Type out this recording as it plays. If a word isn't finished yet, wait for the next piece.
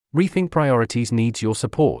Rethink Priorities needs your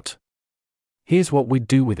support. Here's what we'd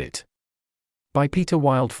do with it. By Peter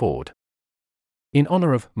Wildeford. In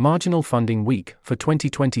honor of Marginal Funding Week for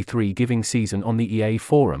 2023 giving season on the EA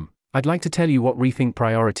Forum, I'd like to tell you what Rethink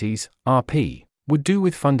Priorities, RP, would do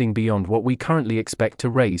with funding beyond what we currently expect to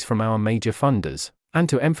raise from our major funders, and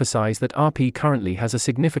to emphasize that RP currently has a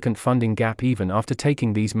significant funding gap even after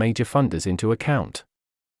taking these major funders into account.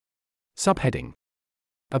 Subheading: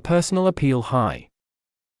 A personal appeal. High.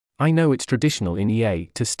 I know it's traditional in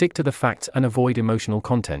EA to stick to the facts and avoid emotional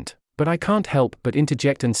content, but I can't help but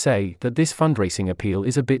interject and say that this fundraising appeal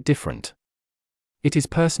is a bit different. It is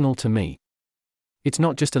personal to me. It's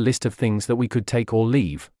not just a list of things that we could take or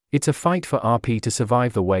leave, it's a fight for RP to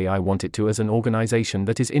survive the way I want it to as an organization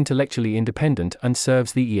that is intellectually independent and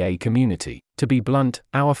serves the EA community. To be blunt,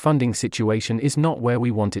 our funding situation is not where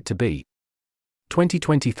we want it to be.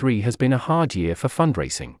 2023 has been a hard year for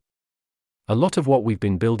fundraising. A lot of what we've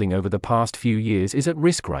been building over the past few years is at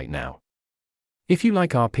risk right now. If you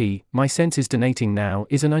like RP, my sense is donating now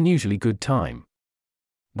is an unusually good time.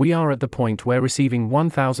 We are at the point where receiving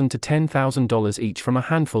 $1,000 to $10,000 each from a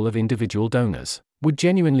handful of individual donors would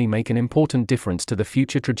genuinely make an important difference to the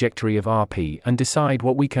future trajectory of RP and decide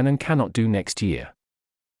what we can and cannot do next year.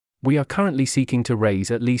 We are currently seeking to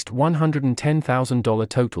raise at least $110,000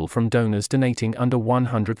 total from donors donating under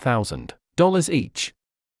 $100,000 each.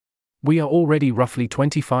 We are already roughly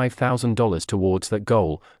 $25,000 towards that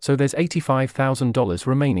goal, so there's $85,000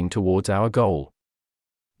 remaining towards our goal.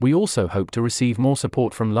 We also hope to receive more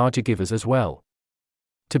support from larger givers as well.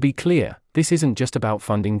 To be clear, this isn't just about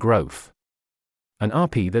funding growth. An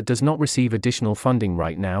RP that does not receive additional funding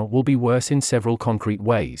right now will be worse in several concrete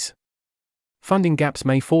ways. Funding gaps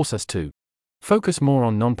may force us to focus more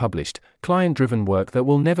on non-published, client-driven work that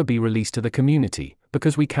will never be released to the community,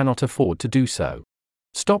 because we cannot afford to do so.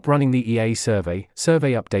 Stop running the EA survey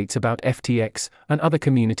updates about FTX, and other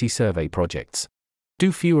community survey projects.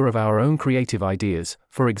 Do fewer of our own creative ideas,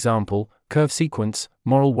 for example, curve sequence,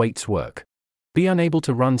 moral weights work. Be unable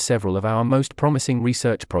to run several of our most promising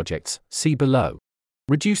research projects, see below.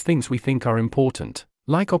 Reduce things we think are important,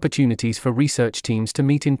 like opportunities for research teams to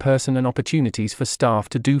meet in person and opportunities for staff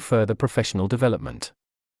to do further professional development.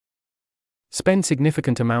 Spend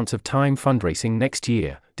significant amounts of time fundraising next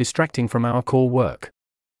year, distracting from our core work.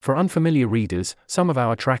 For unfamiliar readers, some of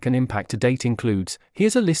our track and impact to date includes,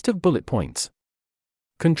 here's a list of bullet points.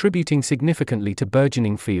 Contributing significantly to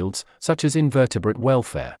burgeoning fields, such as invertebrate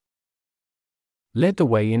welfare. Led the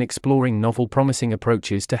way in exploring novel promising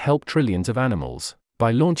approaches to help trillions of animals, by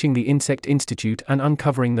launching the Insect Institute and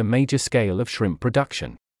uncovering the major scale of shrimp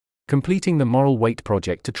production. Completing the Moral Weight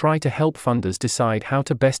project to try to help funders decide how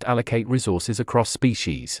to best allocate resources across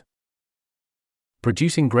species.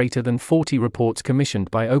 Producing greater than 40 reports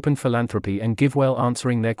commissioned by Open Philanthropy and GiveWell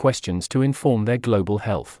answering their questions to inform their global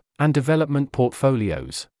health and development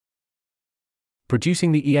portfolios.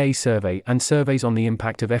 Producing the EA survey and surveys on the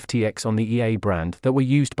impact of FTX on the EA brand that were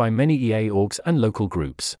used by many EA orgs and local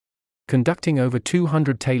groups. Conducting over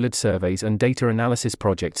 200 tailored surveys and data analysis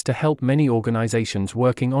projects to help many organizations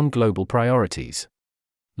working on global priorities.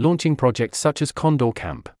 Launching projects such as Condor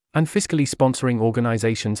Camp, and fiscally sponsoring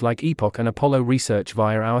organizations like Epoch and Apollo Research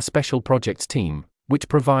via our Special Projects team, which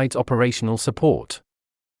provides operational support.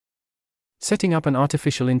 Setting up an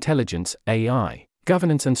artificial intelligence, AI,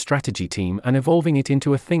 governance and strategy team and evolving it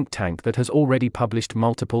into a think tank that has already published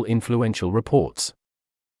multiple influential reports.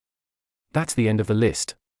 That's the end of the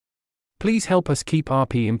list. Please help us keep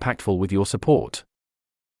RP impactful with your support.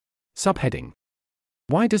 Subheading: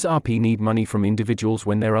 Why does RP need money from individuals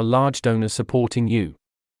when there are large donors supporting you?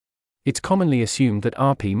 It's commonly assumed that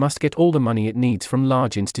RP must get all the money it needs from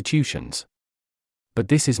large institutions. But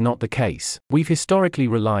this is not the case. We've historically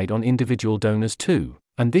relied on individual donors too,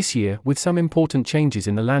 and this year, with some important changes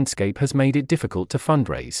in the landscape, has made it difficult to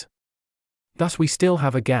fundraise. Thus we still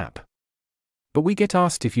have a gap. But we get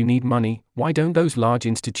asked, if you need money, why don't those large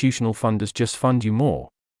institutional funders just fund you more?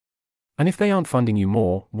 And if they aren't funding you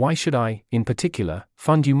more, why should I, in particular,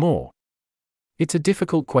 fund you more? It's a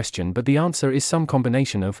difficult question, but the answer is some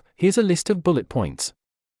combination of, here's a list of bullet points.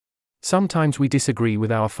 Sometimes we disagree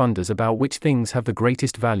with our funders about which things have the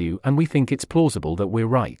greatest value, and we think it's plausible that we're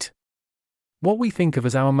right. What we think of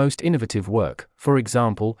as our most innovative work, for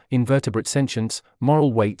example, invertebrate sentience,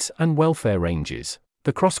 moral weights and welfare ranges,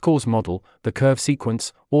 the cross-cause model, the curve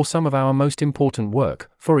sequence, or some of our most important work,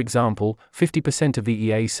 for example, 50% of the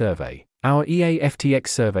EA survey, our EA FTX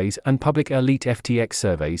surveys and public elite FTX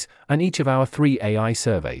surveys, and each of our 3 AI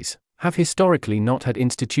surveys, have historically not had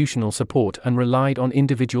institutional support and relied on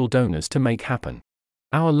individual donors to make happen.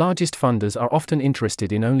 Our largest funders are often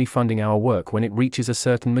interested in only funding our work when it reaches a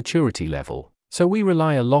certain maturity level, so we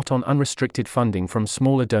rely a lot on unrestricted funding from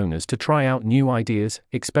smaller donors to try out new ideas,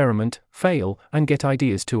 experiment, fail, and get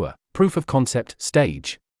ideas to a proof of concept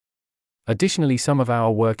stage. Additionally, some of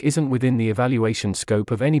our work isn't within the evaluation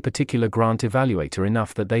scope of any particular grant evaluator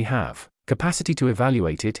enough that they have capacity to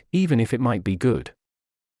evaluate it, even if it might be good.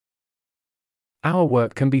 Our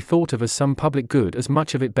work can be thought of as some public good as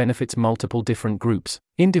much of it benefits multiple different groups,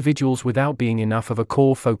 individuals without being enough of a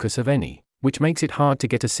core focus of any, which makes it hard to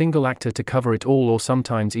get a single actor to cover it all or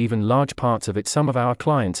sometimes even large parts of it. Some of our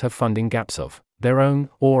clients have funding gaps of their own,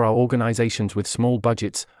 or are organizations with small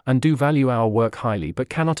budgets, and do value our work highly but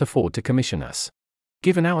cannot afford to commission us.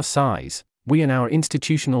 Given our size, we and our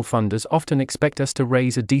institutional funders often expect us to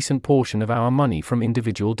raise a decent portion of our money from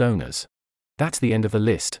individual donors. That's the end of the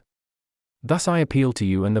list. Thus I appeal to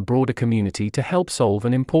you and the broader community to help solve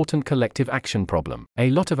an important collective action problem. A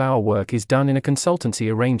lot of our work is done in a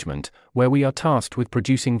consultancy arrangement, where we are tasked with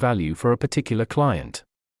producing value for a particular client.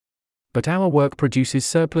 But our work produces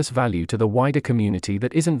surplus value to the wider community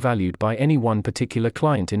that isn't valued by any one particular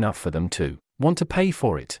client enough for them to want to pay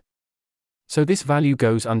for it. So this value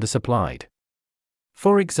goes undersupplied.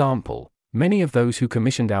 For example, many of those who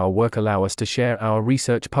commissioned our work allow us to share our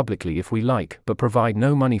research publicly if we like, but provide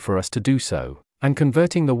no money for us to do so, and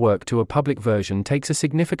converting the work to a public version takes a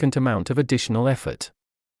significant amount of additional effort.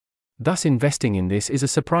 Thus, investing in this is a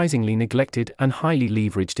surprisingly neglected and highly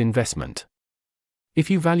leveraged investment. If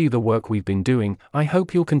you value the work we've been doing, I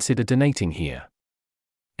hope you'll consider donating here.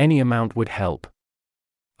 Any amount would help.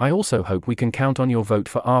 I also hope we can count on your vote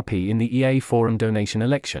for RP in the EA Forum donation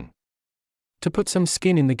election. To put some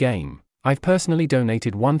skin in the game, I've personally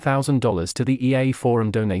donated $1,000 to the EA Forum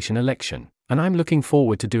donation election, and I'm looking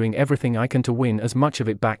forward to doing everything I can to win as much of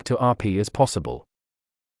it back to RP as possible.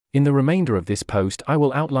 In the remainder of this post, I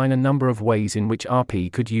will outline a number of ways in which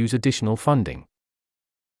RP could use additional funding.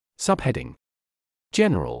 Subheading: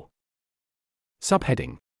 General.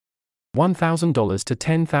 Subheading: $1,000 to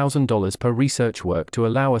 $10,000 per research work to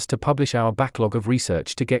allow us to publish our backlog of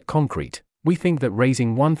research to get concrete. We think that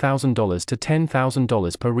raising $1,000 to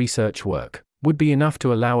 $10,000 per research work would be enough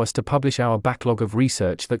to allow us to publish our backlog of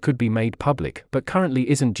research that could be made public but currently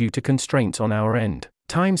isn't due to constraints on our end.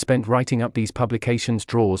 Time spent writing up these publications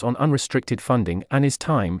draws on unrestricted funding and is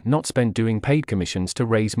time not spent doing paid commissions to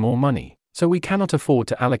raise more money, so we cannot afford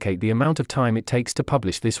to allocate the amount of time it takes to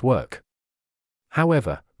publish this work.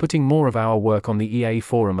 However, putting more of our work on the EA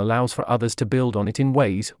Forum allows for others to build on it in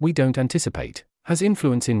ways we don't anticipate, has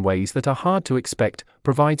influence in ways that are hard to expect,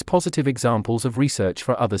 provides positive examples of research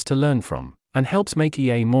for others to learn from, and helps make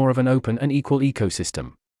EA more of an open and equal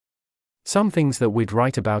ecosystem. Some things that we'd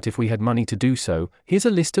write about if we had money to do so. Here's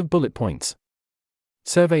a list of bullet points.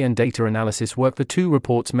 Survey and data analysis work. The two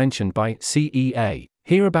reports mentioned by CEA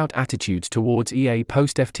here about attitudes towards EA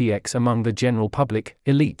post-FTX among the general public,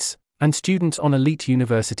 elites, and students on elite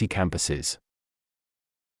university campuses.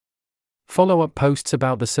 Follow-up posts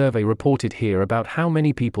about the survey reported here about how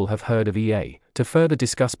many people have heard of EA, to further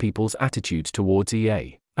discuss people's attitudes towards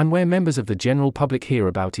EA, and where members of the general public hear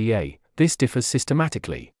about EA. This differs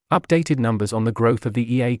systematically. Updated numbers on the growth of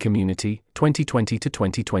the EA community, 2020 to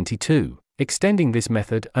 2022, extending this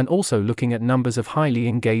method and also looking at numbers of highly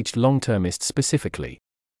engaged long-termists specifically.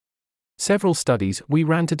 Several studies we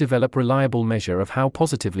ran to develop reliable measure of how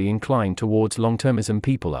positively inclined towards long-termism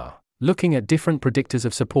people are, looking at different predictors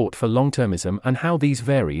of support for long-termism and how these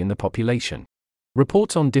vary in the population.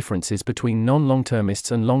 Reports on differences between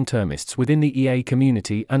non-long-termists and long-termists within the EA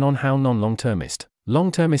community and on how non-long-termist,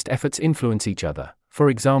 long-termist efforts influence each other. For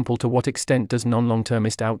example, to what extent does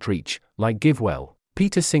non-long-termist outreach, like GiveWell,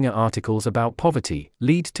 Peter Singer articles about poverty,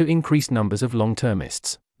 lead to increased numbers of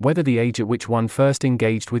long-termists? Whether the age at which one first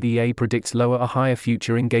engaged with EA predicts lower or higher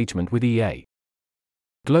future engagement with EA.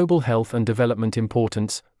 Global health and development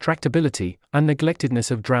importance, tractability, and neglectedness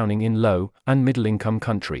of drowning in low and middle-income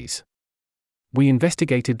countries. We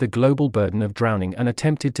investigated the global burden of drowning and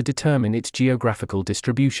attempted to determine its geographical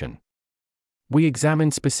distribution. We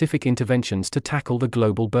examined specific interventions to tackle the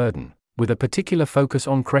global burden, with a particular focus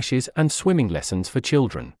on creches and swimming lessons for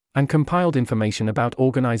children, and compiled information about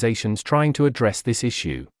organizations trying to address this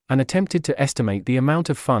issue, and attempted to estimate the amount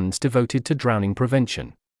of funds devoted to drowning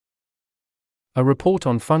prevention. A report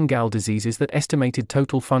on fungal diseases that estimated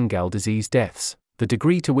total fungal disease deaths, the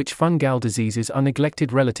degree to which fungal diseases are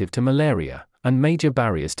neglected relative to malaria, and major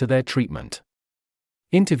barriers to their treatment.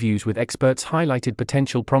 Interviews with experts highlighted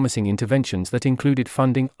potential promising interventions that included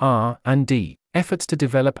funding R&D, efforts to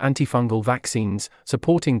develop antifungal vaccines,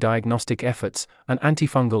 supporting diagnostic efforts, and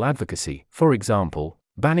antifungal advocacy. For example,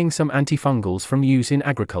 Banning some antifungals from use in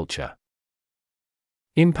agriculture.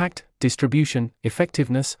 Impact, distribution,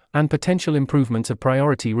 effectiveness, and potential improvements of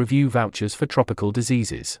priority review vouchers for tropical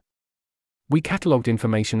diseases. We catalogued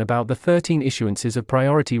information about the 13 issuances of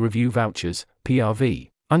priority review vouchers,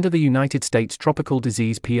 PRV, under the United States Tropical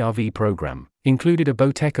Disease PRV program, included a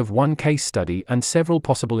botech of one case study, and several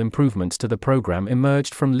possible improvements to the program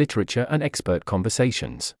emerged from literature and expert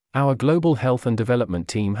conversations. Our Global Health and Development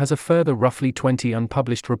team has a further roughly 20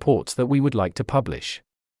 unpublished reports that we would like to publish.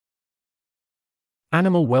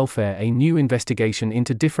 Animal welfare: a new investigation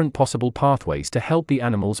into different possible pathways to help the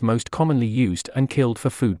animals most commonly used and killed for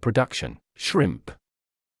food production, shrimp.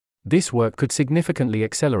 This work could significantly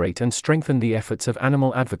accelerate and strengthen the efforts of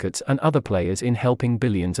animal advocates and other players in helping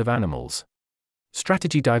billions of animals.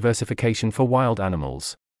 Strategy: diversification for wild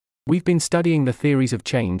animals. We've been studying the theories of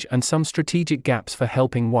change and some strategic gaps for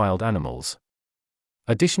helping wild animals.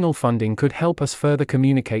 Additional funding could help us further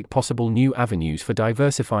communicate possible new avenues for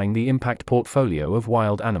diversifying the impact portfolio of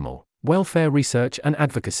wild animal welfare research and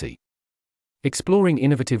advocacy. Exploring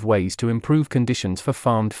innovative ways to improve conditions for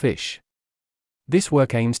farmed fish. This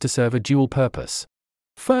work aims to serve a dual purpose.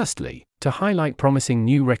 Firstly, to highlight promising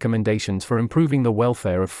new recommendations for improving the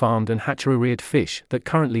welfare of farmed and hatchery-reared fish that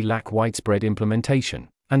currently lack widespread implementation,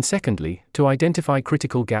 and secondly, to identify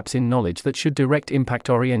critical gaps in knowledge that should direct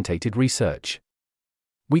impact-oriented research.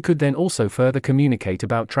 We could then also further communicate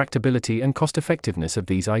about tractability and cost-effectiveness of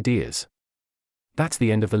these ideas. That's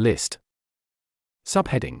the end of the list.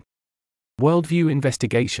 Subheading: Worldview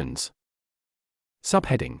investigations.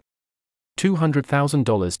 Subheading: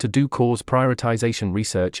 $200,000 to do cause prioritization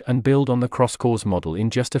research and build on the cross-cause model. In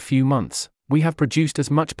just a few months, we have produced as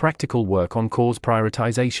much practical work on cause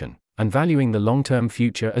prioritization and valuing the long-term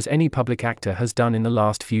future as any public actor has done in the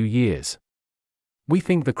last few years. We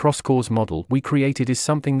think the cross-cause model we created is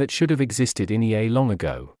something that should have existed in EA long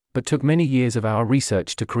ago, but took many years of our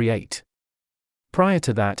research to create. Prior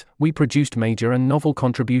to that, we produced major and novel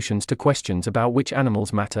contributions to questions about which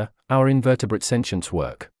animals matter, our invertebrate sentience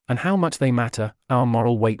work, and how much they matter, our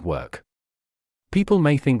moral weight work. People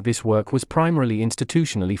may think this work was primarily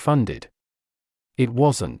institutionally funded. It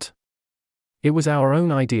wasn't. It was our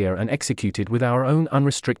own idea and executed with our own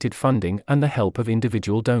unrestricted funding and the help of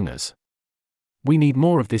individual donors. We need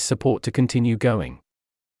more of this support to continue going.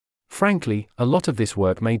 Frankly, a lot of this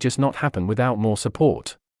work may just not happen without more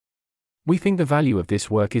support. We think the value of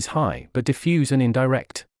this work is high but diffuse and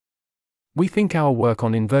indirect. We think our work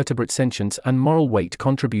on invertebrate sentience and moral weight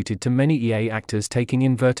contributed to many EA actors taking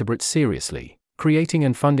invertebrates seriously, creating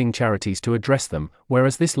and funding charities to address them,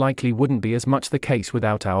 whereas this likely wouldn't be as much the case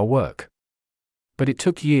without our work. But it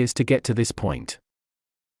took years to get to this point.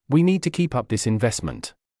 We need to keep up this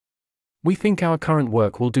investment. We think our current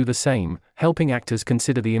work will do the same, helping actors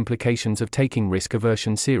consider the implications of taking risk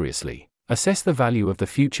aversion seriously, assess the value of the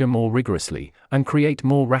future more rigorously, and create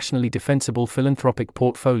more rationally defensible philanthropic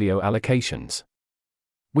portfolio allocations.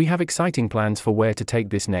 We have exciting plans for where to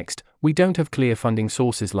take this next. We don't have clear funding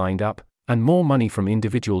sources lined up, and more money from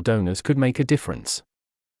individual donors could make a difference.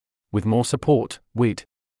 With more support, we'd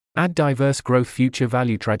add diverse growth future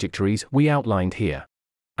value trajectories we outlined here.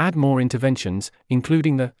 Add more interventions,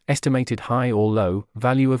 including the estimated high or low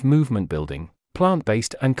value of movement building,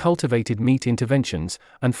 plant-based and cultivated meat interventions,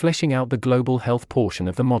 and fleshing out the global health portion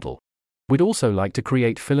of the model. We'd also like to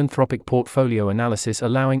create philanthropic portfolio analysis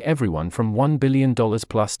allowing everyone from $1 billion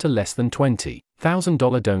plus to less than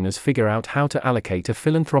 $20,000 donors figure out how to allocate a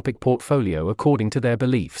philanthropic portfolio according to their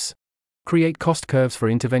beliefs. Create cost curves for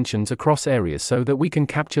interventions across areas so that we can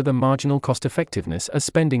capture the marginal cost effectiveness as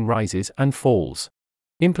spending rises and falls.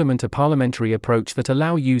 Implement a parliamentary approach that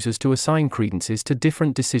allow users to assign credences to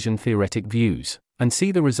different decision-theoretic views, and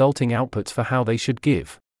see the resulting outputs for how they should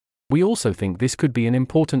give. We also think this could be an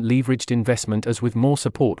important leveraged investment, as with more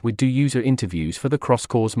support we'd do user interviews for the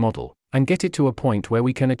cross-cause model, and get it to a point where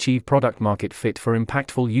we can achieve product-market fit for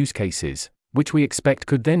impactful use cases, which we expect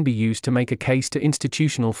could then be used to make a case to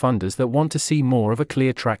institutional funders that want to see more of a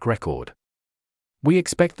clear track record. We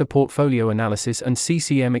expect the portfolio analysis and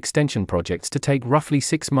CCM extension projects to take roughly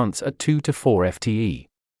 6 months at 2 to 4 FTE.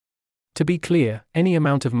 To be clear, any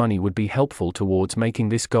amount of money would be helpful towards making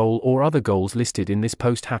this goal or other goals listed in this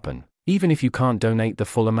post happen, even if you can't donate the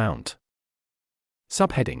full amount.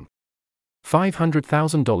 Subheading: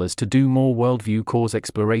 $500,000 to do more worldview cause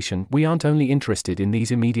exploration. We aren't only interested in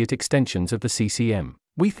these immediate extensions of the CCM.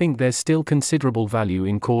 We think there's still considerable value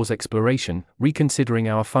in cause exploration, reconsidering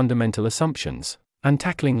our fundamental assumptions, and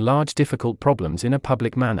tackling large difficult problems in a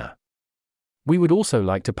public manner. We would also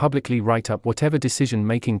like to publicly write up whatever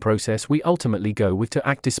decision-making process we ultimately go with to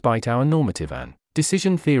act despite our normative and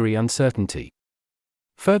decision theory uncertainty.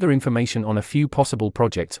 Further information on a few possible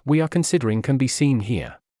projects we are considering can be seen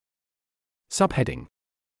here. Subheading: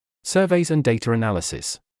 Surveys and Data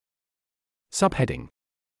Analysis. Subheading: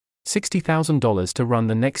 $60,000 to run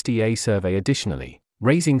the next EA survey. Additionally,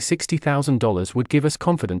 raising $60,000 would give us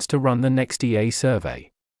confidence to run the next EA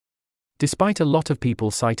survey. Despite a lot of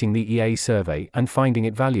people citing the EA survey and finding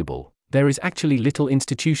it valuable, there is actually little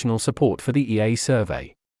institutional support for the EA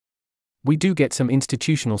survey. We do get some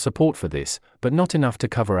institutional support for this, but not enough to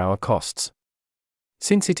cover our costs.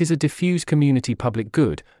 Since it is a diffuse community public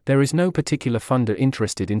good, there is no particular funder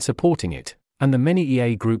interested in supporting it, and the many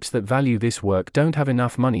EA groups that value this work don't have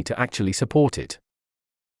enough money to actually support it.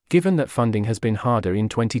 Given that funding has been harder in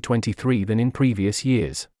 2023 than in previous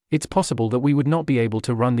years, it's possible that we would not be able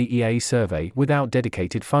to run the EA survey without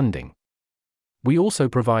dedicated funding. We also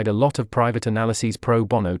provide a lot of private analyses pro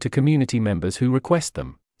bono to community members who request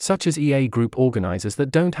them, such as EA group organizers that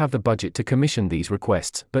don't have the budget to commission these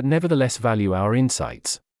requests but nevertheless value our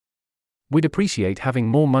insights. We'd appreciate having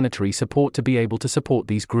more monetary support to be able to support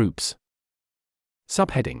these groups.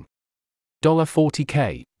 Subheading: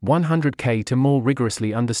 $40K, $100K to more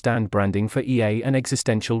rigorously understand branding for EA and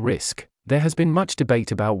existential risk. There has been much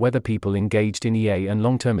debate about whether people engaged in EA and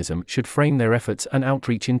long-termism should frame their efforts and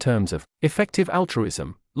outreach in terms of effective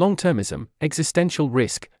altruism, long-termism, existential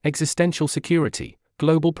risk, existential security,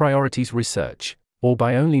 global priorities research, or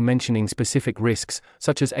by only mentioning specific risks,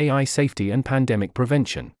 such as AI safety and pandemic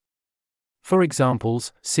prevention. For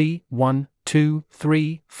examples, see 1, 2,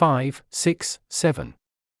 3, 5, 6, 7.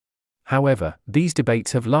 However, these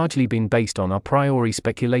debates have largely been based on a priori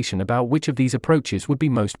speculation about which of these approaches would be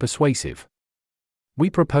most persuasive. We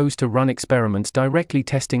propose to run experiments directly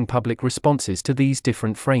testing public responses to these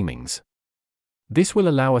different framings. This will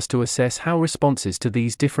allow us to assess how responses to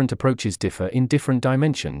these different approaches differ in different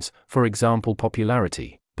dimensions, for example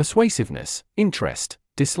popularity, persuasiveness, interest,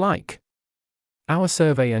 dislike. Our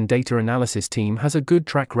survey and data analysis team has a good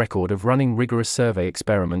track record of running rigorous survey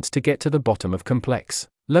experiments to get to the bottom of complex,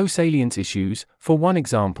 low salience issues. For one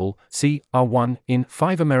example, see R1 in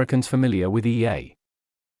 5 Americans familiar with EA.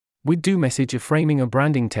 We'd do message of framing or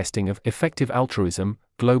branding testing of effective altruism,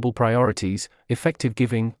 global priorities, effective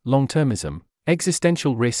giving, long-termism,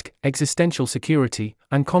 existential risk, existential security,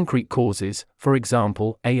 and concrete causes, for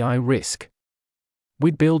example, AI risk.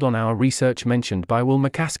 We'd build on our research mentioned by Will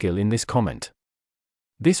McCaskill in this comment.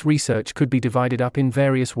 This research could be divided up in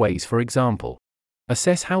various ways. For example,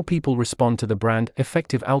 assess how people respond to the brand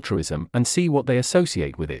effective altruism and see what they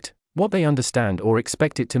associate with it, what they understand or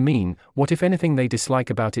expect it to mean, what if anything they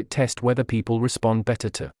dislike about it. Test whether people respond better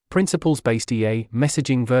to principles-based EA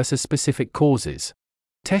messaging versus specific causes.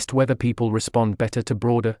 Test whether people respond better to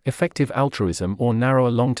broader effective altruism or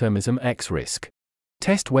narrower long-termism X risk.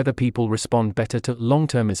 Test whether people respond better to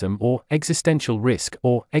long-termism or existential risk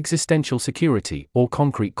or existential security or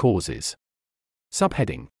concrete causes.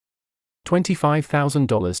 Subheading: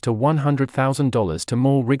 $25,000 to $100,000 to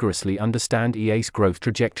more rigorously understand EA's growth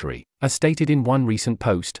trajectory. As stated in one recent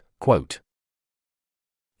post, quote,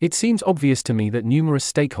 "It seems obvious to me that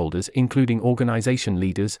numerous stakeholders, including organization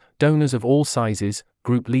leaders, donors of all sizes,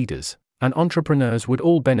 group leaders, and entrepreneurs would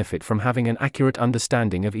all benefit from having an accurate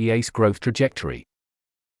understanding of EA's growth trajectory.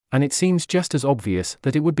 And it seems just as obvious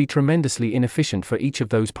that it would be tremendously inefficient for each of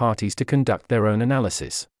those parties to conduct their own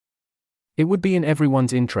analysis. It would be in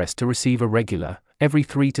everyone's interest to receive a regular, every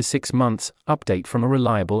 3 to 6 months, update from a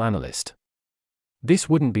reliable analyst. This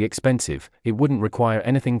wouldn't be expensive, it wouldn't require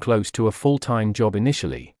anything close to a full-time job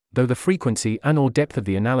initially, though the frequency and/or depth of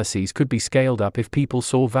the analyses could be scaled up if people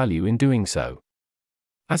saw value in doing so.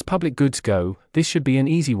 As public goods go, this should be an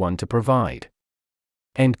easy one to provide."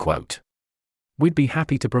 End quote. We'd be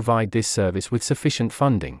happy to provide this service with sufficient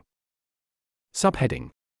funding.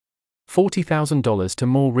 Subheading: $40,000 to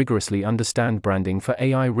more rigorously understand branding for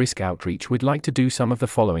AI risk outreach. We'd like to do some of the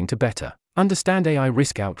following to better understand AI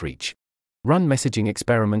risk outreach. Run messaging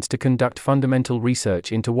experiments to conduct fundamental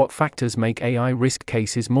research into what factors make AI risk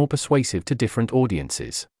cases more persuasive to different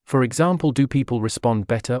audiences. For example, do people respond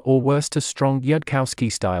better or worse to strong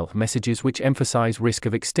Yudkowsky-style messages which emphasize risk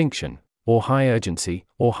of extinction, or high urgency,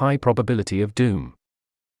 or high probability of doom?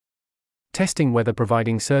 Testing whether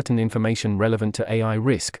providing certain information relevant to AI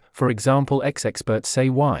risk, for example experts say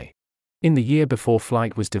Y. In the year before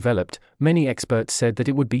flight was developed, many experts said that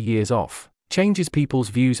it would be years off. Changes people's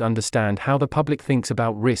views. Understand how the public thinks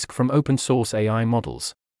about risk from open source AI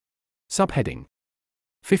models. Subheading: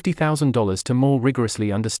 $50,000 to more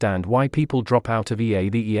rigorously understand why people drop out of EA.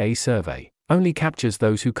 The EA survey only captures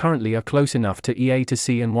those who currently are close enough to EA to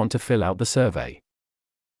see and want to fill out the survey.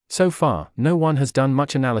 So far, no one has done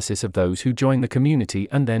much analysis of those who join the community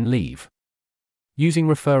and then leave. Using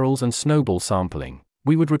referrals and snowball sampling,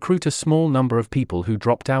 we would recruit a small number of people who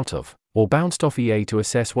dropped out of, or bounced off EA to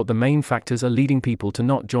assess what the main factors are leading people to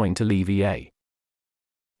not join to leave EA.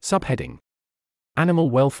 Subheading: Animal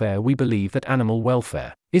welfare. We believe that animal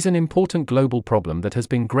welfare is an important global problem that has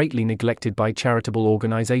been greatly neglected by charitable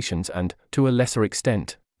organizations and, to a lesser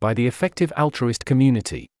extent, by the effective altruist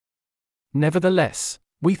community. Nevertheless,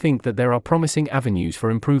 we think that there are promising avenues for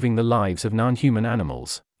improving the lives of non-human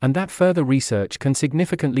animals, and that further research can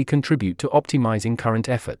significantly contribute to optimizing current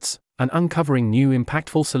efforts and uncovering new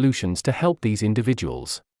impactful solutions to help these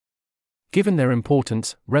individuals. Given their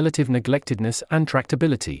importance, relative neglectedness and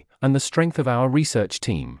tractability, and the strength of our research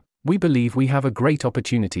team, we believe we have a great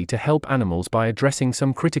opportunity to help animals by addressing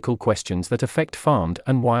some critical questions that affect farmed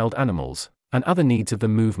and wild animals, and other needs of the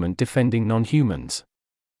movement defending non-humans.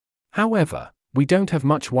 However, we don't have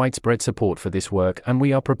much widespread support for this work, and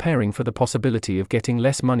we are preparing for the possibility of getting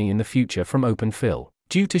less money in the future from Open Phil,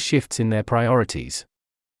 due to shifts in their priorities.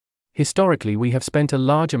 Historically, we have spent a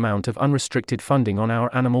large amount of unrestricted funding on our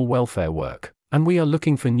animal welfare work, and we are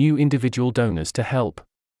looking for new individual donors to help.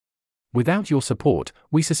 Without your support,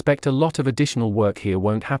 we suspect a lot of additional work here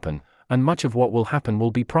won't happen, and much of what will happen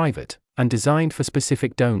will be private, and designed for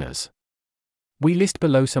specific donors. We list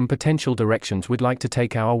below some potential directions we'd like to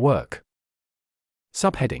take our work.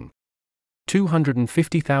 Subheading: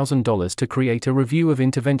 $250,000 to create a review of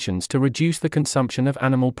interventions to reduce the consumption of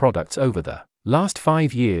animal products. Over the last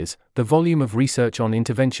 5 years, the volume of research on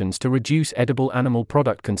interventions to reduce edible animal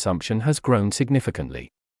product consumption has grown significantly.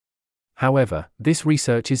 However, this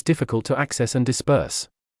research is difficult to access and disperse.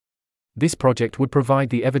 This project would provide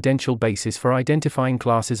the evidential basis for identifying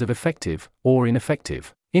classes of effective, or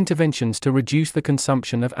ineffective, interventions to reduce the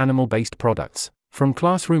consumption of animal-based products, from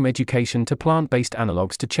classroom education to plant-based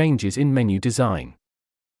analogs to changes in menu design.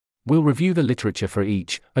 We'll review the literature for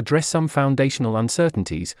each, address some foundational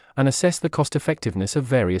uncertainties, and assess the cost-effectiveness of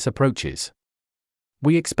various approaches.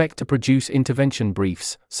 We expect to produce intervention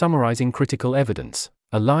briefs, summarizing critical evidence,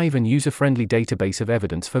 a live and user-friendly database of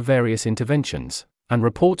evidence for various interventions, and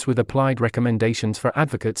reports with applied recommendations for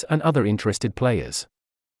advocates and other interested players.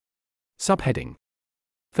 Subheading: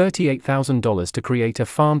 $38,000 to create a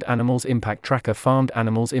Farmed Animals Impact Tracker. Farmed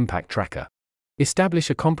Animals Impact Tracker. Establish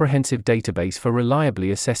a comprehensive database for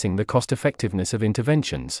reliably assessing the cost-effectiveness of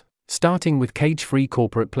interventions, starting with cage-free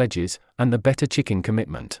corporate pledges and the Better Chicken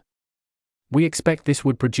Commitment. We expect this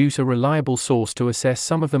would produce a reliable source to assess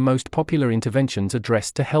some of the most popular interventions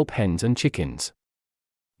addressed to help hens and chickens.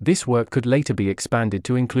 This work could later be expanded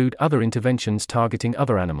to include other interventions targeting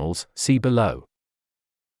other animals, see below.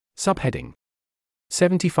 Subheading: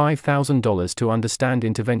 $75,000 to understand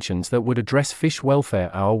interventions that would address fish welfare.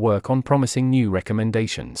 Our work on promising new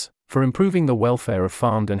recommendations for improving the welfare of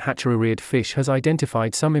farmed and hatchery-reared fish has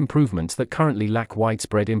identified some improvements that currently lack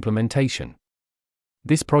widespread implementation.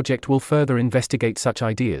 This project will further investigate such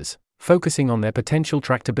ideas, focusing on their potential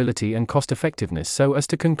tractability and cost-effectiveness so as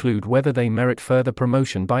to conclude whether they merit further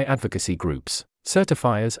promotion by advocacy groups,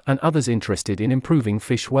 certifiers, and others interested in improving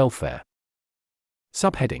fish welfare.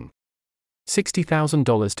 Subheading: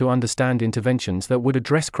 $60,000 to understand interventions that would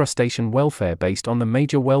address crustacean welfare based on the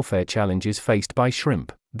major welfare challenges faced by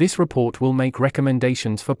shrimp. This report will make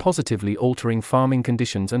recommendations for positively altering farming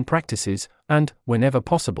conditions and practices, and, whenever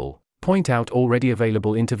possible, point out already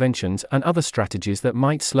available interventions and other strategies that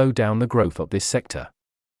might slow down the growth of this sector.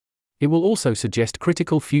 It will also suggest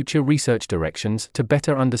critical future research directions to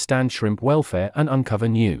better understand shrimp welfare and uncover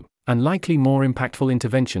new, and likely more impactful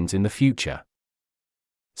interventions in the future.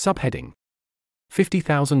 Subheading: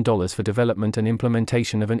 $50,000 for development and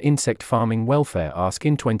implementation of an insect farming welfare ask.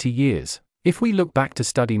 In 20 years, if we look back to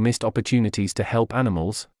study missed opportunities to help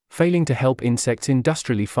animals, failing to help insects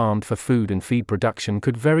industrially farmed for food and feed production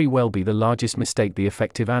could very well be the largest mistake the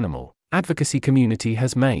effective animal advocacy community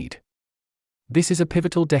has made. This is a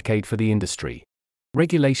pivotal decade for the industry.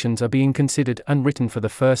 Regulations are being considered and written for the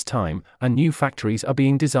first time, and new factories are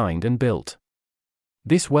being designed and built.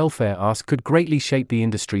 This welfare ask could greatly shape the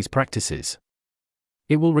industry's practices.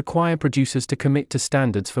 It will require producers to commit to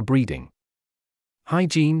standards for breeding,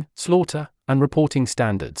 hygiene, slaughter, and reporting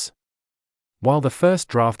standards. While the first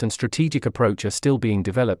draft and strategic approach are still being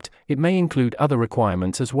developed, it may include other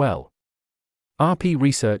requirements as well. RP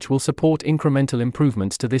research will support incremental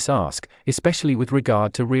improvements to this ask, especially with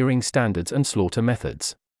regard to rearing standards and slaughter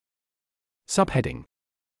methods. Subheading: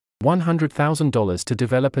 $100,000 to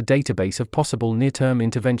develop a database of possible near-term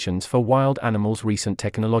interventions for wild animals. Recent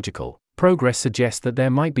technological progress suggests that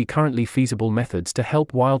there might be currently feasible methods to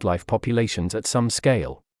help wildlife populations at some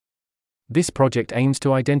scale. This project aims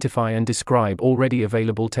to identify and describe already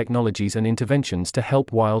available technologies and interventions to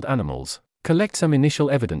help wild animals, Collect some initial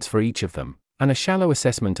evidence for each of them, and a shallow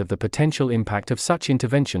assessment of the potential impact of such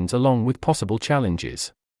interventions along with possible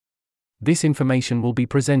challenges. This information will be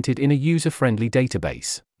presented in a user-friendly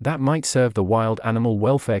database that might serve the wild animal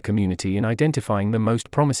welfare community in identifying the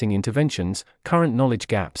most promising interventions, current knowledge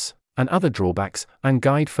gaps, and other drawbacks, and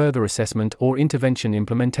guide further assessment or intervention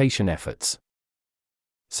implementation efforts.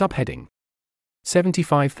 Subheading: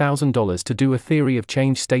 $75,000 to do a theory of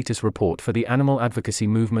change status report for the animal advocacy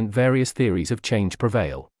movement. Various theories of change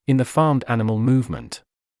prevail in the farmed animal movement.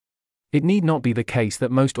 It need not be the case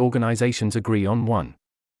that most organizations agree on one.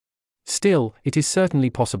 Still, it is certainly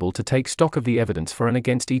possible to take stock of the evidence for and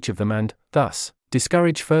against each of them and, thus,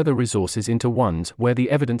 discourage further resources into ones where the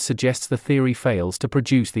evidence suggests the theory fails to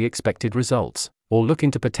produce the expected results, or look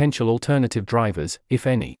into potential alternative drivers, if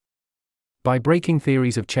any. By breaking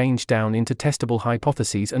theories of change down into testable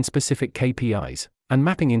hypotheses and specific KPIs, and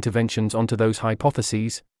mapping interventions onto those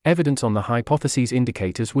hypotheses, evidence on the hypotheses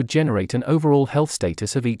indicators would generate an overall health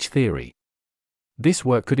status of each theory. This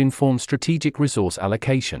work could inform strategic resource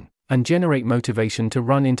allocation, and generate motivation to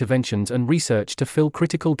run interventions and research to fill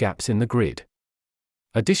critical gaps in the grid.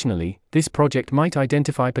 Additionally, this project might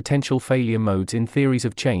identify potential failure modes in theories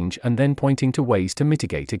of change and then pointing to ways to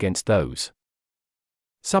mitigate against those.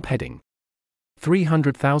 Subheading: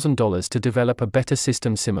 $300,000 to develop a better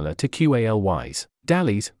system similar to QALY's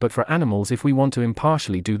DALY's, but for animals. If we want to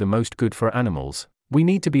impartially do the most good for animals, we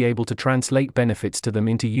need to be able to translate benefits to them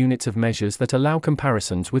into units of measures that allow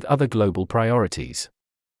comparisons with other global priorities.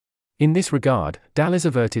 In this regard, DALY's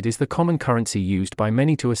averted is the common currency used by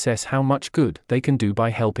many to assess how much good they can do by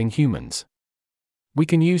helping humans. We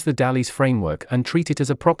can use the DALY's framework and treat it as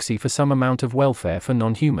a proxy for some amount of welfare for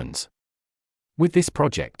non-humans. With this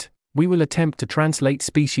project, we will attempt to translate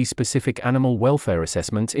species-specific animal welfare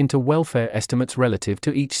assessments into welfare estimates relative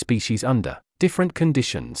to each species under different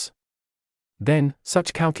conditions. Then,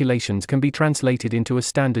 such calculations can be translated into a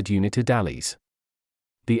standard unit of DALY's.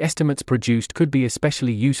 The estimates produced could be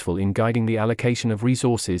especially useful in guiding the allocation of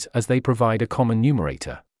resources as they provide a common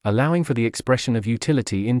numerator, allowing for the expression of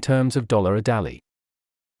utility in terms of $a DALY.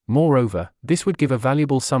 Moreover, this would give a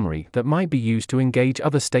valuable summary that might be used to engage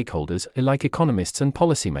other stakeholders, like economists and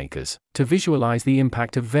policymakers, to visualize the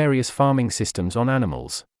impact of various farming systems on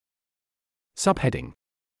animals. Subheading: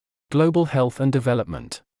 Global Health and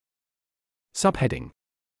Development. Subheading: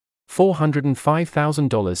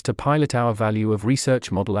 $405,000 to pilot our value of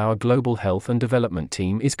research model. Our global health and development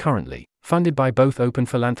team is currently funded by both Open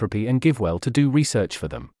Philanthropy and GiveWell to do research for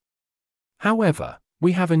them. However,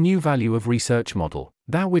 we have a new value of research model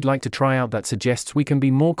that we'd like to try out that suggests we can be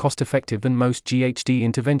more cost-effective than most GHD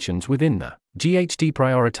interventions within the GHD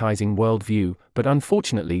prioritizing worldview, but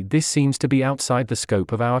unfortunately this seems to be outside the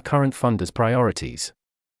scope of our current funders' priorities.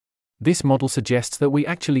 This model suggests that we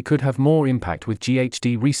actually could have more impact with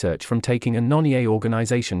GHD research from taking a non-EA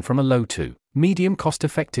organization from a low to medium cost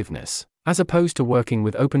effectiveness, as opposed to working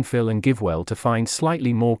with OpenPhil and GiveWell to find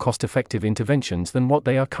slightly more cost-effective interventions than what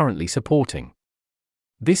they are currently supporting.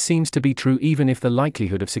 This seems to be true even if the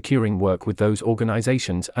likelihood of securing work with those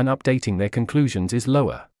organizations and updating their conclusions is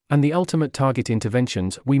lower, and the ultimate target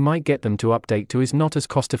interventions we might get them to update to is not as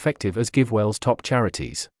cost-effective as GiveWell's top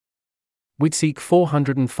charities. We'd seek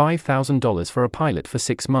 $405,000 for a pilot for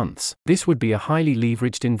 6 months. This would be a highly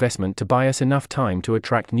leveraged investment to buy us enough time to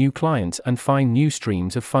attract new clients and find new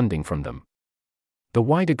streams of funding from them. The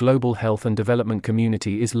wider global health and development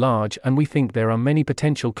community is large, and we think there are many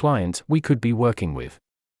potential clients we could be working with.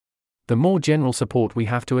 The more general support we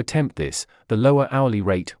have to attempt this, the lower hourly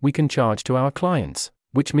rate we can charge to our clients,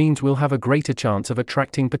 which means we'll have a greater chance of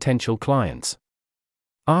attracting potential clients.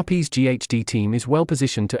 RP's GHD team is well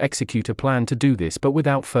positioned to execute a plan to do this, but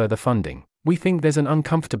without further funding, we think there's an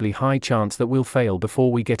uncomfortably high chance that we'll fail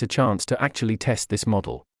before we get a chance to actually test this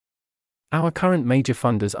model. Our current major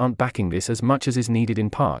funders aren't backing this as much as is needed, in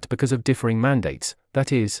part because of differing mandates,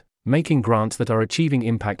 that is, making grants that are achieving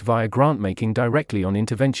impact via grant-making directly on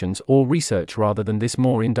interventions or research rather than this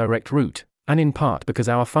more indirect route, and in part because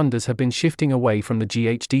our funders have been shifting away from the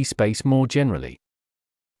GHD space more generally.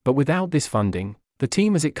 But without this funding, the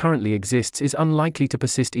team as it currently exists is unlikely to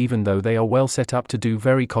persist, even though they are well set up to do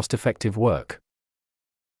very cost-effective work.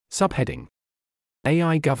 Subheading: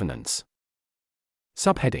 AI Governance.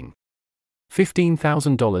 Subheading: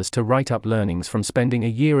 $15,000 to write up learnings from spending a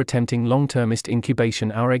year attempting long-termist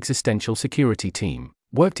incubation. Our existential security team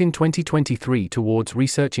worked in 2023 towards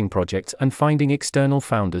researching projects and finding external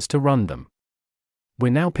founders to run them.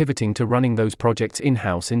 We're now pivoting to running those projects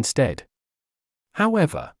in-house instead.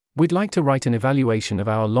 However, we'd like to write an evaluation of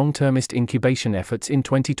our long-termist incubation efforts in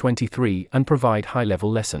 2023 and provide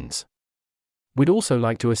high-level lessons. We'd also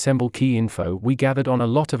like to assemble key info we gathered on a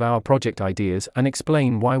lot of our project ideas and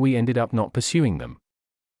explain why we ended up not pursuing them.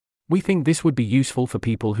 We think this would be useful for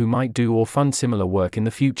people who might do or fund similar work in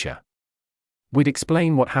the future. We'd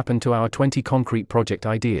explain what happened to our 20 concrete project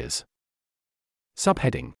ideas.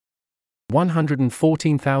 Subheading: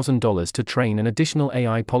 $114,000 to train an additional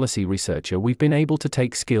AI policy researcher. We've been able to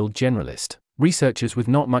take skilled generalist researchers with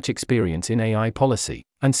not much experience in AI policy,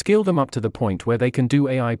 and skill them up to the point where they can do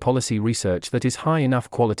AI policy research that is high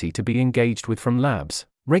enough quality to be engaged with from labs,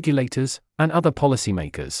 regulators, and other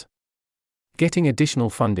policymakers. Getting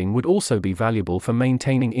additional funding would also be valuable for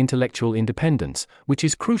maintaining intellectual independence, which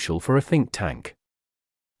is crucial for a think tank.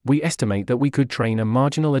 We estimate that we could train a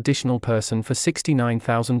marginal additional person for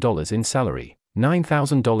 $69,000 in salary,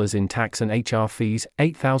 $9,000 in tax and HR fees,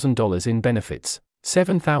 $8,000 in benefits,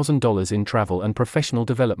 $7,000 in travel and professional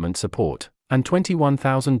development support, and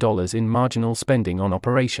 $21,000 in marginal spending on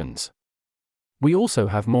operations. We also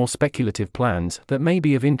have more speculative plans that may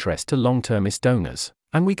be of interest to long-termist donors,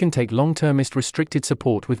 and we can take long-termist restricted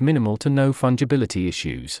support with minimal to no fungibility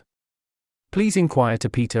issues. Please inquire to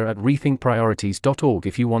Peter at rethinkpriorities.org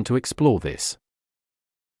if you want to explore this.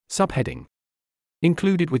 Subheading: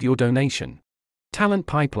 included with your donation. Talent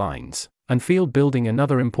pipelines and field building.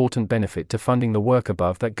 Another important benefit to funding the work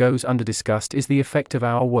above that goes under-discussed is the effect of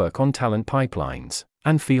our work on talent pipelines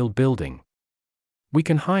and field building. We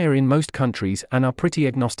can hire in most countries and are pretty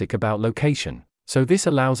agnostic about location, so this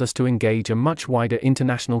allows us to engage a much wider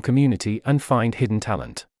international community and find hidden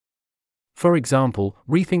talent. For example,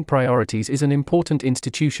 Rethink Priorities is an important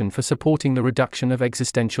institution for supporting the reduction of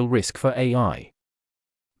existential risk for AI.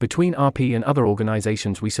 Between RP and other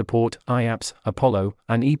organizations we support, IAPS, Apollo,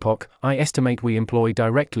 and Epoch, I estimate we employ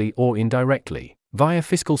directly or indirectly, via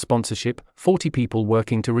fiscal sponsorship, 40 people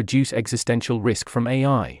working to reduce existential risk from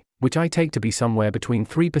AI, which I take to be somewhere between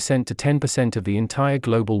 3% to 10% of the entire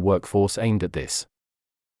global workforce aimed at this.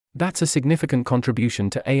 That's a significant contribution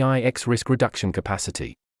to AI's risk reduction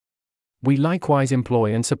capacity. We likewise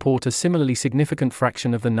employ and support a similarly significant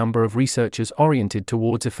fraction of the number of researchers oriented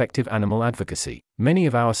towards effective animal advocacy. Many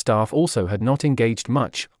of our staff also had not engaged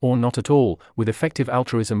much, or not at all, with effective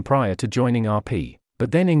altruism prior to joining RP,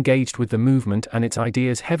 but then engaged with the movement and its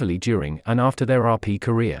ideas heavily during and after their RP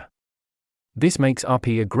career. This makes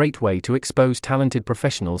RP a great way to expose talented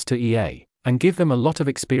professionals to EA, and give them a lot of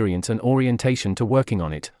experience and orientation to working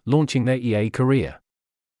on it, launching their EA career.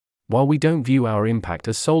 While we don't view our impact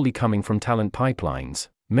as solely coming from talent pipelines,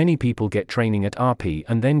 many people get training at RP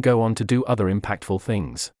and then go on to do other impactful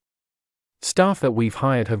things. Staff that we've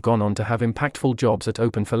hired have gone on to have impactful jobs at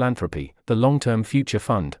Open Philanthropy, the Long-Term Future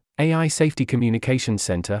Fund, AI Safety Communications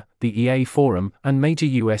Center, the EA Forum, and major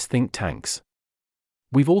US think tanks.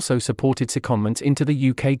 We've also supported secondments into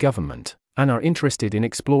the UK government, and are interested in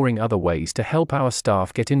exploring other ways to help our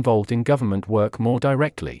staff get involved in government work more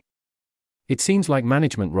directly. It seems like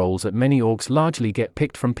management roles at many orgs largely get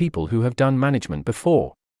picked from people who have done management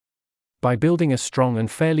before. By building a strong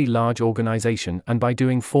and fairly large organization and by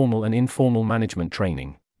doing formal and informal management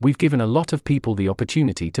training, we've given a lot of people the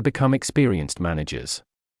opportunity to become experienced managers.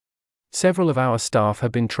 Several of our staff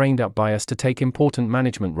have been trained up by us to take important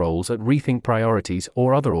management roles at Rethink Priorities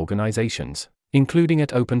or other organizations, including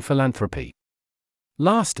at Open Philanthropy.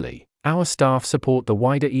 Lastly, our staff support the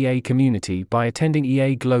wider EA community by attending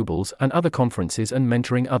EA Globals and other conferences and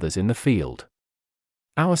mentoring others in the field.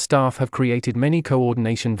 Our staff have created many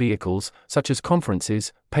coordination vehicles, such as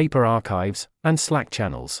conferences, paper archives, and Slack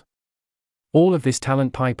channels. All of this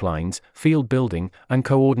talent pipelines, field building, and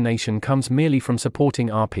coordination comes merely from supporting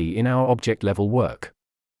RP in our object-level work.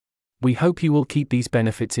 We hope you will keep these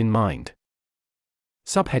benefits in mind.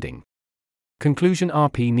 Subheading: Conclusion: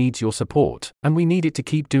 RP needs your support, and we need it to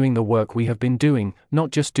keep doing the work we have been doing,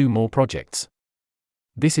 not just do more projects.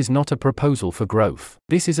 This is not a proposal for growth.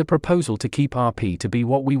 This is a proposal to keep RP to be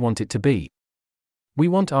what we want it to be. We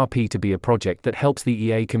want RP to be a project that helps the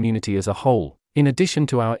EA community as a whole, in addition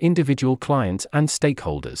to our individual clients and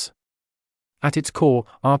stakeholders. At its core,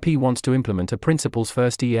 RP wants to implement a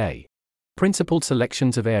principles-first EA. Principled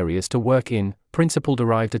selections of areas to work in,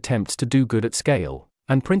 principle-derived attempts to do good at scale,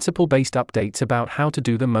 and principle-based updates about how to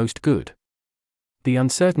do the most good. The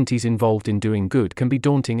uncertainties involved in doing good can be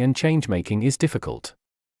daunting and change-making is difficult.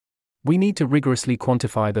 We need to rigorously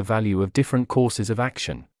quantify the value of different courses of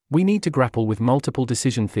action. We need to grapple with multiple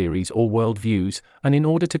decision theories or worldviews, and in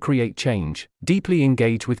order to create change, deeply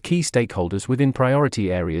engage with key stakeholders within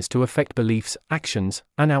priority areas to affect beliefs, actions,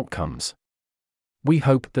 and outcomes. We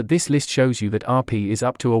hope that this list shows you that RP is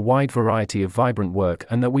up to a wide variety of vibrant work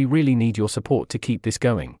and that we really need your support to keep this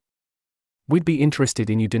going. We'd be interested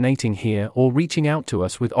in you donating here or reaching out to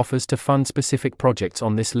us with offers to fund specific projects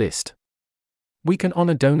on this list. We can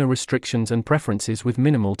honor donor restrictions and preferences with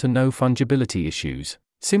minimal to no fungibility issues.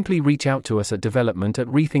 Simply reach out to us at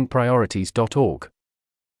development@rethinkpriorities.org.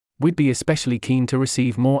 We'd be especially keen to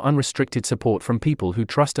receive more unrestricted support from people who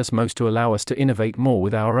trust us most to allow us to innovate more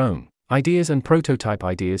with our own ideas and prototype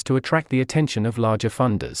ideas to attract the attention of larger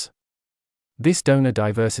funders. This donor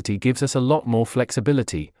diversity gives us a lot more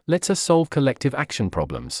flexibility, lets us solve collective action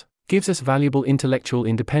problems, gives us valuable intellectual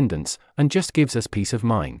independence, and just gives us peace of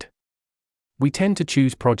mind. We tend to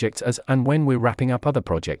choose projects as and when we're wrapping up other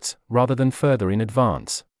projects, rather than further in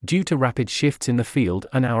advance, due to rapid shifts in the field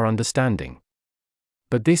and our understanding.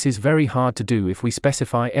 But this is very hard to do if we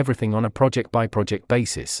specify everything on a project-by-project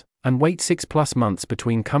basis, and wait 6+ months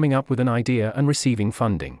between coming up with an idea and receiving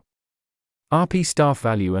funding. RP staff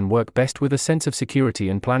value and work best with a sense of security,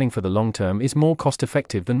 and planning for the long term is more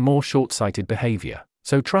cost-effective than more short-sighted behavior,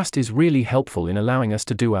 so trust is really helpful in allowing us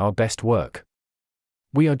to do our best work.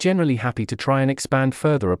 We are generally happy to try and expand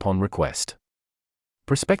further upon request.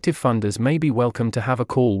 Prospective funders may be welcome to have a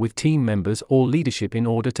call with team members or leadership in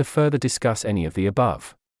order to further discuss any of the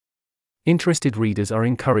above. Interested readers are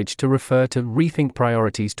encouraged to refer to Rethink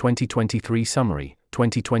Priorities 2023 Summary,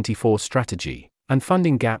 2024 Strategy, and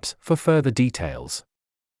Funding Gaps for further details.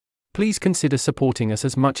 Please consider supporting us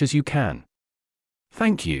as much as you can.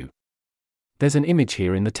 Thank you. There's an image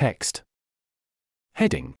here in the text.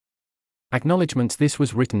 Heading: Acknowledgements. This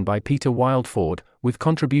was written by Peter Wildeford, with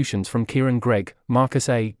contributions from Kieran Gregg, Marcus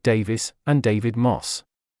A. Davis, and David Moss.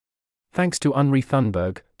 Thanks to Unri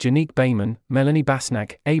Thunberg, Janique Bayman, Melanie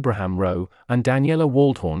Basnack, Abraham Rowe, and Daniela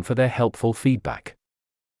Waldhorn for their helpful feedback.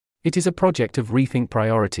 It is a project of Rethink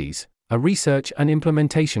Priorities, a research and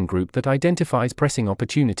implementation group that identifies pressing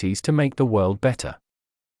opportunities to make the world better.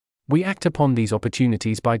 We act upon these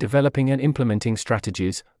opportunities by developing and implementing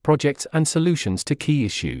strategies, projects, and solutions to key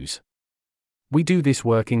issues. We do this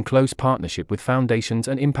work in close partnership with foundations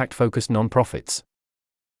and impact-focused nonprofits.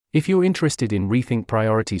 If you're interested in Rethink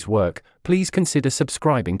Priorities work, please consider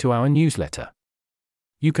subscribing to our newsletter.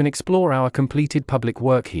 You can explore our completed public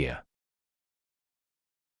work here.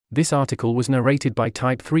 This article was narrated by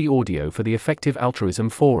Type 3 Audio for the Effective Altruism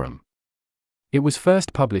Forum. It was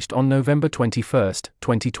first published on November 21,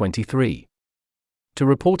 2023. To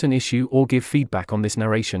report an issue or give feedback on this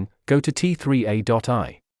narration, go to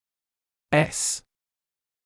t3a.is.